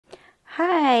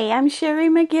Hi, I'm Sherry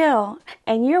McGill,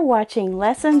 and you're watching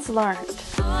Lessons Learned.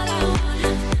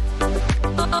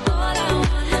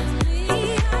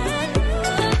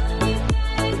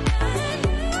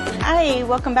 Hi,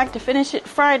 welcome back to Finish It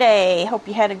Friday. Hope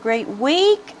you had a great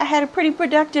week. I had a pretty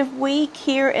productive week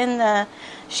here in the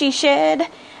she shed,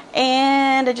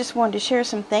 and I just wanted to share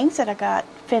some things that I got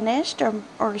finished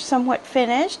or somewhat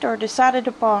finished or decided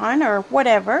upon or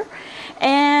whatever.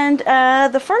 And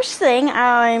the first thing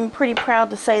I'm pretty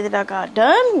proud to say that I got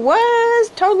done was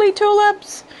Totally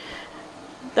Tulips.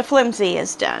 The flimsy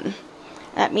is done.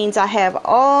 That means I have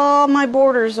all my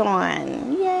borders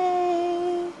on.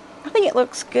 Yay! I think it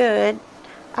looks good.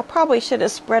 I probably should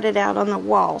have spread it out on the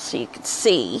wall so you could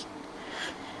see.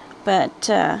 But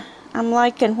I'm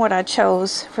liking what I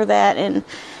chose for that, and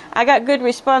I got good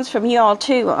response from you all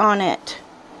too on it.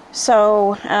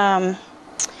 So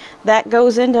that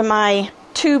goes into my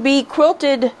to be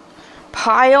quilted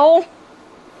pile.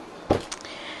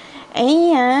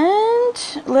 And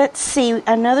let's see,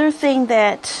 another thing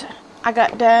that I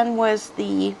got done was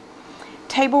the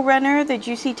table runner, the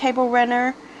juicy table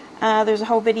runner. There's a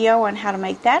whole video on how to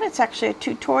make that. It's actually a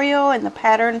tutorial, and the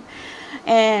pattern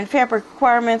and fabric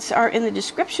requirements are in the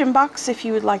description box if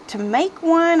you would like to make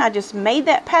one. I just made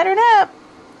that pattern up.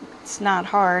 It's not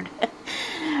hard.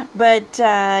 But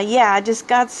yeah, I just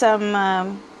got some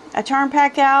a charm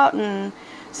pack out and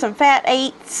some fat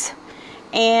 8s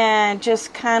and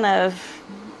just kind of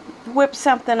whipped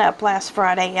something up last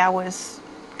Friday. I was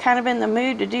kind of in the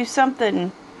mood to do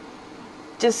something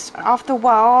just off the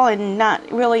wall and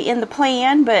not really in the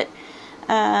plan, but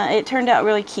it turned out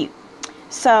really cute.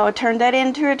 So I turned that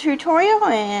into a tutorial,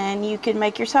 and you can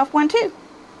make yourself one too.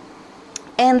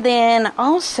 And then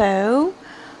also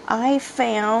I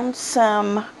found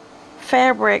some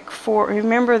fabric for,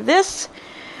 remember this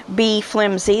bee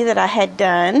flimsy that I had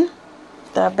done,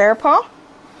 the bear paw?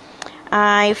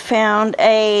 I found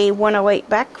a 108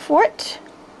 back for it.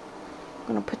 I'm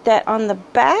going to put that on the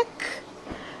back.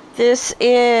 This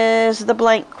is the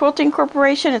Blank Quilting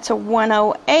Corporation. It's a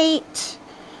 108.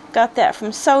 Got that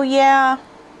from Sew Yeah.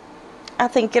 I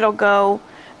think it'll go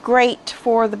great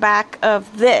for the back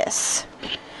of this.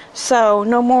 So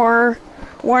no more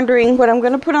wondering what I'm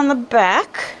going to put on the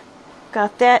back.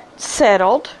 Got that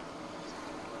settled.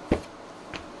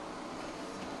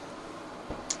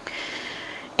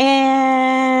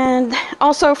 And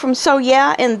also from Sew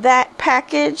Yeah, in that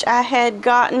package I had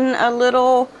gotten a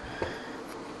little,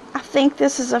 I think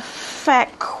this is a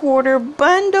fat quarter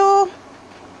bundle.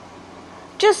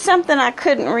 Just something I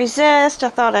couldn't resist. I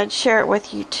thought I'd share it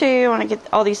with you too. I want to get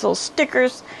all these little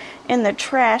stickers in the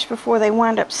trash before they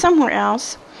wind up somewhere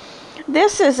else.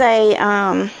 This is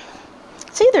a,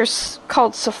 it's either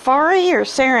called Safari or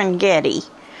Serengeti.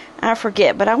 I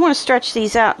forget, but I want to stretch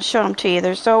these out and show them to you.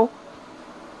 They're so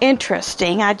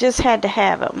interesting. I just had to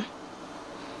have them.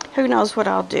 Who knows what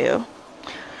I'll do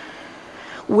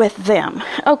with them.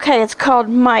 Okay, it's called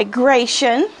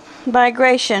Migration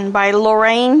by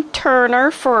Lorraine Turner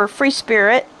for Free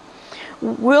Spirit.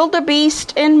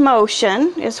 Wildebeest in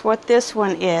Motion is what this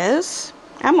one is.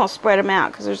 I'm going to spread them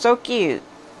out because they're so cute.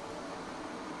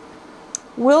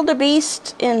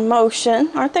 Wildebeest in Motion.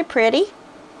 Aren't they pretty?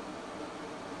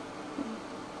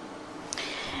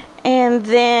 And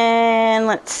then,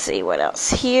 let's see what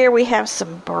else. Here we have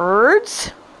some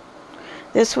birds.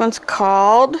 This one's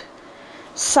called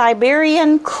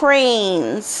Siberian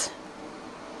Cranes.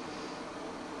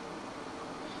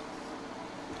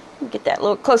 Get that a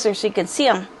little closer so you can see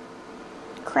them.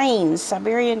 Cranes,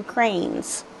 Siberian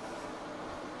cranes.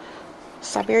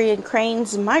 Siberian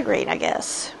cranes migrate, I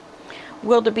guess.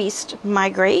 Wildebeest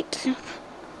migrate.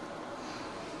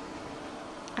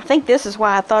 I think this is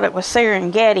why I thought it was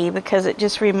Serengeti, because it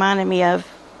just reminded me of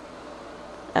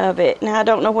it. Now I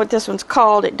don't know what this one's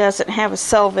called. It doesn't have a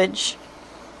selvage,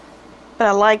 but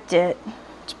I liked it.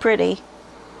 It's pretty.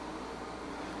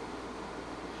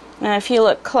 Now if you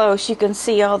look close, you can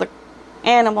see all the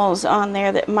animals on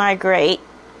there that migrate.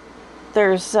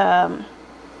 There's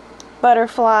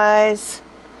butterflies.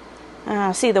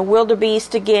 See the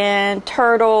wildebeest again.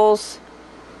 Turtles.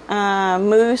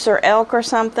 Moose or elk or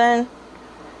something.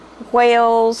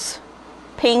 Whales.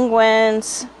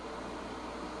 Penguins.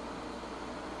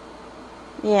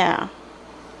 Yeah.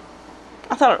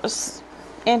 I thought it was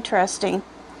interesting.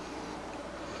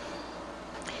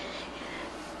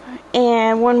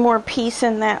 And one more piece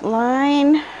in that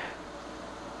line.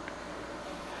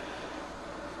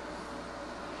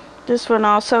 This one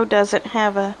also doesn't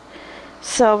have a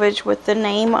selvage with the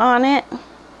name on it.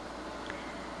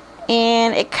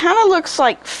 And it kind of looks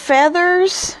like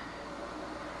feathers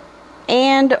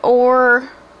and or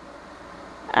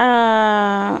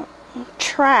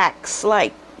tracks,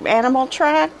 like animal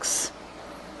tracks.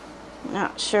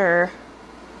 Not sure.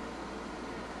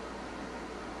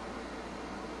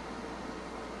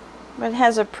 But it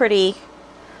has a pretty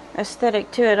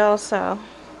aesthetic to it also.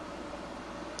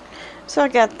 So I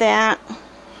got that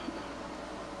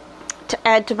to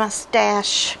add to my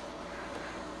stash.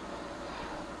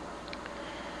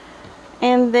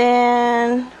 And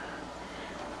then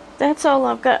that's all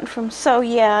I've gotten from Sew.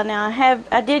 Yeah, now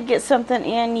I did get something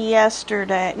in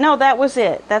yesterday. No, that was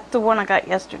it. That's the one I got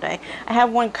yesterday. I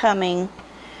have one coming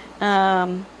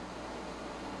that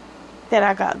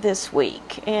I got this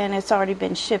week, and it's already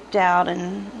been shipped out,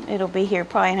 and it'll be here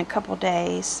probably in a couple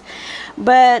days.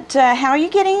 But how are you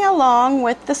getting along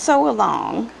with the Sew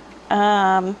Along?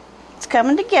 It's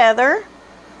coming together.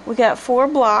 We got 4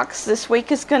 blocks. This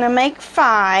week is going to make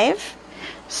 5.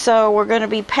 So we're going to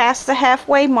be past the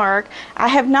halfway mark. I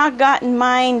have not gotten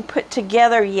mine put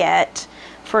together yet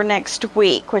for next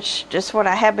week, which is what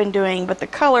I have been doing. But the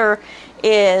color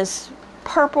is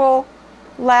purple,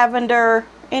 lavender,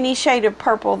 any shade of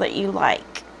purple that you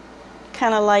like.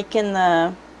 Kind of like in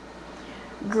the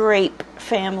grape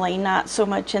family, not so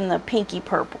much in the pinky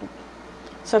purple.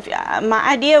 So if my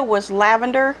idea was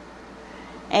lavender,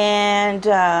 and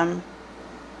I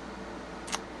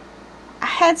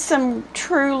had some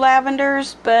true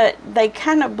lavenders, but they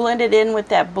kind of blended in with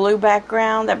that blue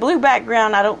background. That blue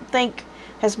background I don't think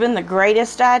has been the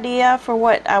greatest idea for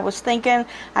what I was thinking.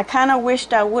 I kind of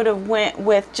wished I would have went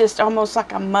with just almost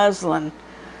like a muslin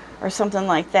or something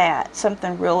like that,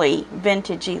 something really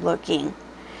vintagey looking.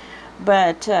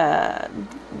 But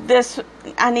this,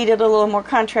 I needed a little more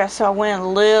contrast, so I went a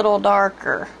little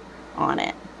darker on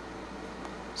it.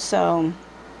 So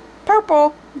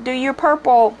purple, do your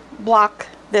purple block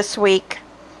this week.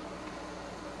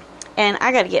 And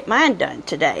I got to get mine done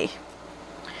today.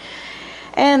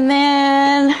 And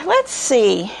then let's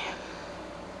see,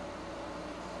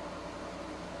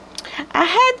 I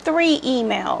had 3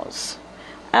 emails.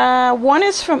 One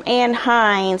is from Ann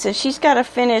Hines, and she's got a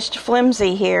finished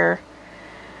flimsy here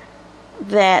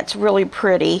that's really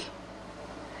pretty.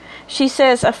 She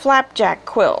says a flapjack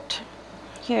quilt.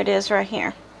 Here it is right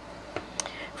here.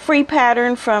 Free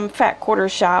pattern from Fat Quarter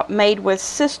Shop, made with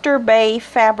Sister Bay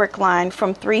fabric line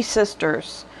from 3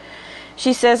 Sisters.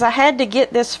 She says, I had to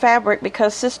get this fabric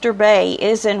because Sister Bay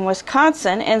is in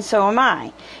Wisconsin, and so am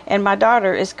I. And my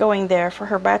daughter is going there for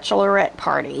her bachelorette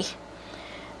party.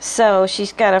 So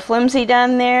she's got a flimsy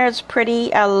done there. It's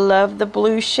pretty. I love the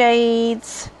blue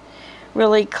shades.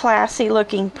 Really classy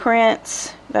looking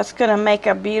prints. That's going to make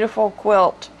a beautiful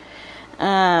quilt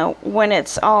when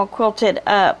it's all quilted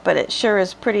up. But it sure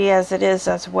is pretty as it is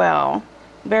as well.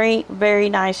 Very, very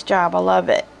nice job. I love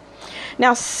it.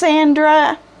 Now,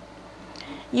 Sandra,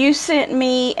 you sent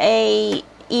me a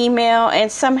email,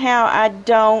 and somehow I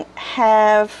don't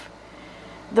have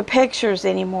the pictures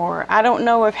anymore. I don't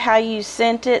know if how you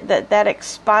sent it that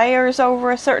expires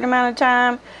over a certain amount of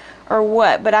time or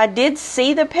what, but I did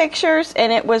see the pictures,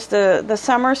 and it was the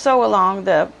summer sew along,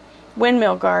 the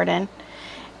Windmill Garden,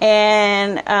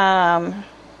 and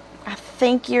I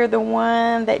think you're the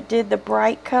one that did the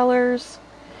bright colors,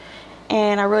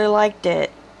 and I really liked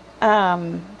it.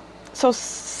 So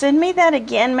send me that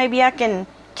again. Maybe I can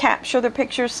capture the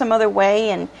pictures some other way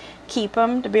and keep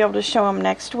them to be able to show them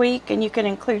next week, and you can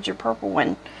include your purple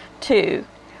one too.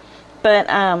 But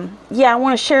yeah, I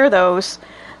want to share those.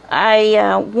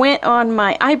 I went on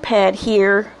my iPad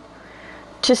here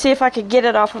to see if I could get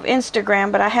it off of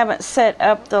Instagram, but I haven't set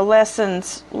up the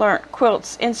Lessons Learned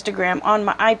Quilts Instagram on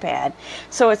my iPad,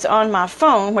 so it's on my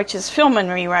phone, which is filming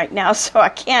me right now, so I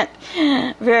can't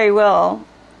very well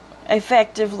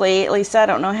effectively, at least I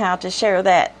don't know how to share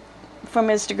that from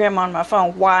Instagram on my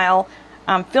phone while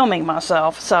I'm filming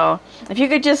myself. So if you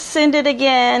could just send it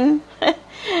again.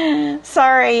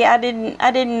 Sorry, I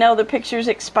didn't know the pictures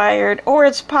expired, or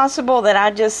it's possible that I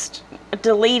just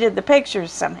deleted the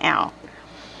pictures somehow.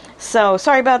 So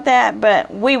sorry about that,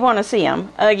 but we want to see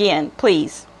them again,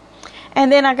 please.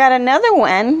 And then I got another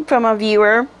one from a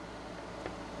viewer.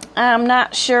 I'm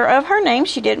not sure of her name.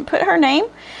 She didn't put her name,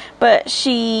 but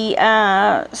she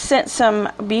sent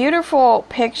some beautiful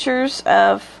pictures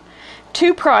of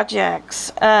 2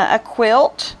 projects, a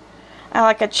quilt,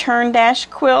 like a churn dash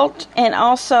quilt, and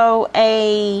also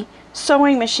a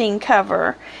sewing machine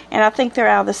cover. And I think they're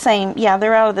out of the same, yeah,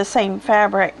 they're out of the same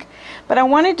fabric. But I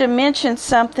wanted to mention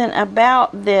something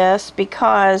about this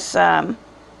because,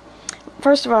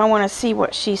 first of all, I want to see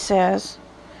what she says.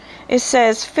 It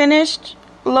says, finished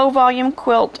low volume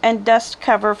quilt and dust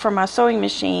cover for my sewing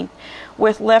machine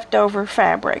with leftover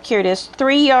fabric. Here it is,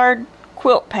 3-yard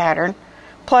quilt pattern,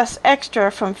 plus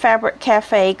extra from Fabric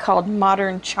Cafe called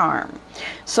Modern Charm.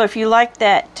 So if you like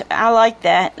that, I like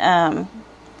that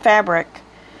fabric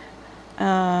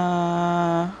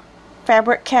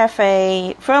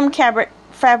Cafe, from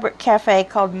Fabric Cafe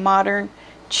called Modern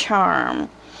Charm.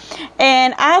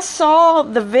 And I saw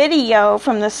the video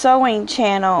from the sewing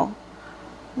channel.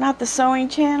 Not the sewing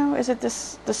channel, is it the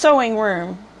sewing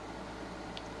room?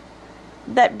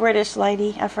 That British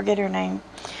lady, I forget her name.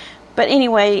 But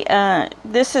anyway,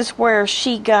 this is where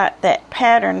she got that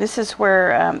pattern. This is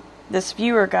where this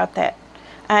viewer got that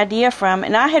idea from.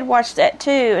 And I had watched that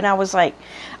too, and I was like,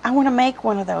 I want to make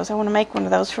one of those. I want to make one of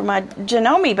those for my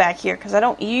Janome back here, because I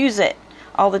don't use it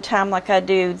all the time like I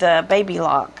do the Baby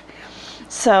Lock.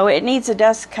 So it needs a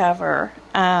dust cover.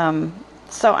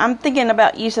 So I'm thinking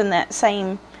about using that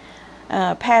same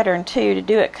pattern too to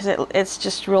do it, because it's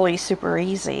just really super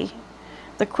easy.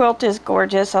 The quilt is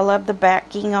gorgeous. I love the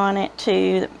backing on it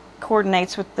too. It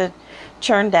coordinates with the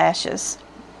churn dashes.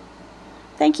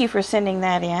 Thank you for sending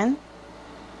that in.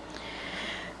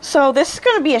 So this is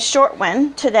going to be a short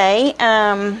one today.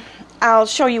 I'll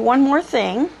show you one more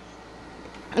thing.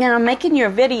 Now I'm making you a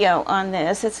video on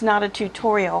this. It's not a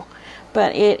tutorial,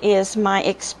 but it is my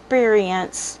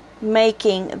experience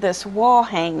making this wall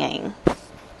hanging.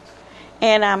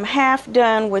 And I'm half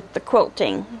done with the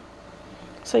quilting.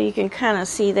 So you can kind of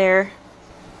see there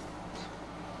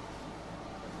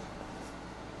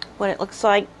what it looks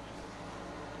like.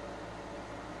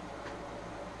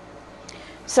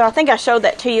 So I think I showed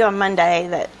that to you on Monday,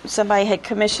 that somebody had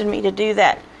commissioned me to do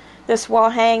this wall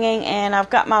hanging, and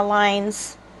I've got my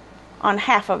lines on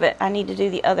half of it. I need to do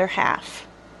the other half.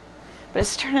 But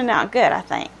it's turning out good, I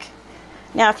think.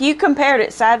 Now if you compared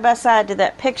it side by side to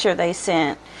that picture they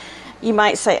sent, you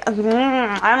might say, I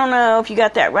don't know if you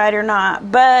got that right or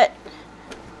not. But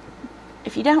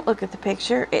if you don't look at the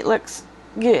picture, it looks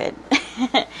good.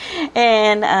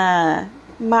 And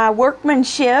my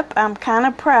workmanship, I'm kind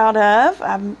of proud of.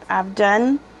 I've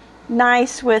done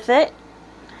nice with it.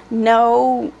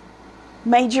 No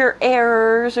major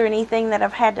errors or anything that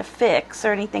I've had to fix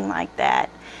or anything like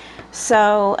that.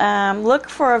 So look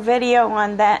for a video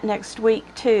on that next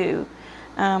week too.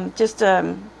 I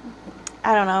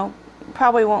don't know,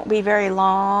 probably won't be very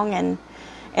long, and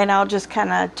I'll just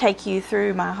kind of take you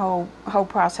through my whole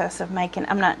process of making.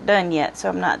 I'm not done yet, so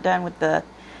I'm not done with the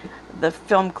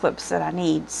film clips that I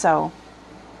need. So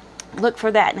look for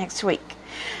that next week.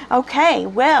 Okay,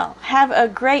 well, have a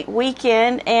great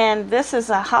weekend, and this is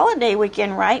a holiday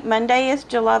weekend, right? Monday is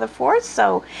July the 4th,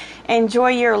 so enjoy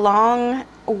your long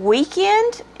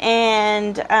weekend,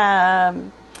 and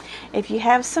if you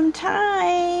have some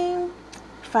time,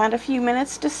 find a few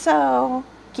minutes to sew.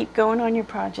 Keep going on your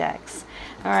projects.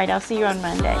 All right, I'll see you on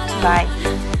Monday.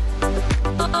 Bye.